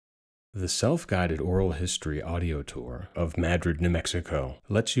The self-guided oral history audio tour of Madrid, New Mexico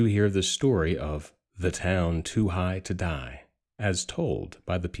lets you hear the story of the town too high to die, as told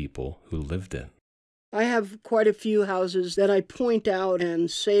by the people who lived it. I have quite a few houses that I point out and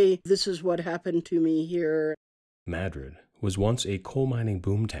say, this is what happened to me here. Madrid was once a coal mining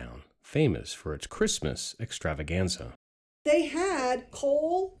boomtown, famous for its Christmas extravaganza. They had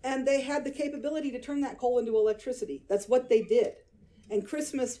coal, and they had the capability to turn that coal into electricity. That's what they did. And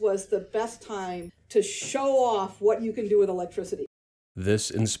Christmas was the best time to show off what you can do with electricity. This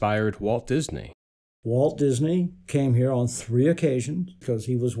inspired Walt Disney. Walt Disney came here on 3 occasions because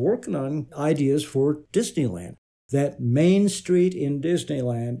he was working on ideas for Disneyland. That Main Street in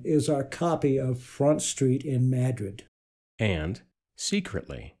Disneyland is our copy of Front Street in Madrid. And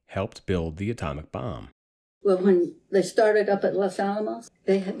secretly helped build the atomic bomb. Well, when they started up at Los Alamos,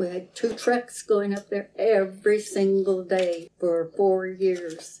 we had 2 trucks going up there every single day for 4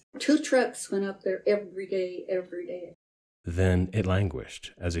 years. 2 trucks went up there every day, every day. Then it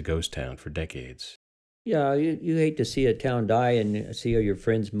languished as a ghost town for decades. Yeah, you hate to see a town die and see all your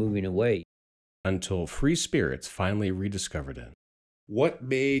friends moving away. Until free spirits finally rediscovered it. What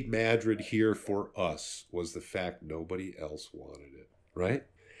made Madrid here for us was the fact nobody else wanted it, right?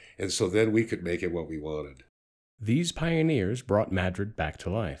 And so then we could make it what we wanted. These pioneers brought Madrid back to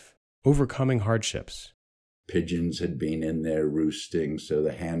life, overcoming hardships. Pigeons had been in there roosting, so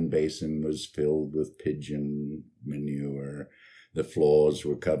the hand basin was filled with pigeon manure. The floors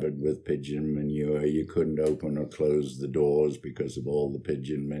were covered with pigeon manure. You couldn't open or close the doors because of all the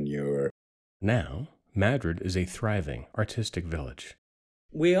pigeon manure. Now, Madrid is a thriving, artistic village.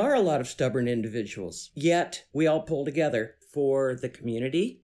 We are a lot of stubborn individuals, yet we all pull together for the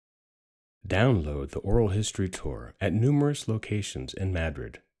community. Download the Oral History Tour at numerous locations in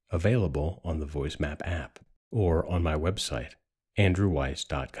Madrid, available on the Voice Map app, or on my website,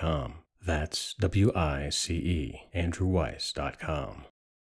 andrewwice.com. That's WICE, andrewwice.com.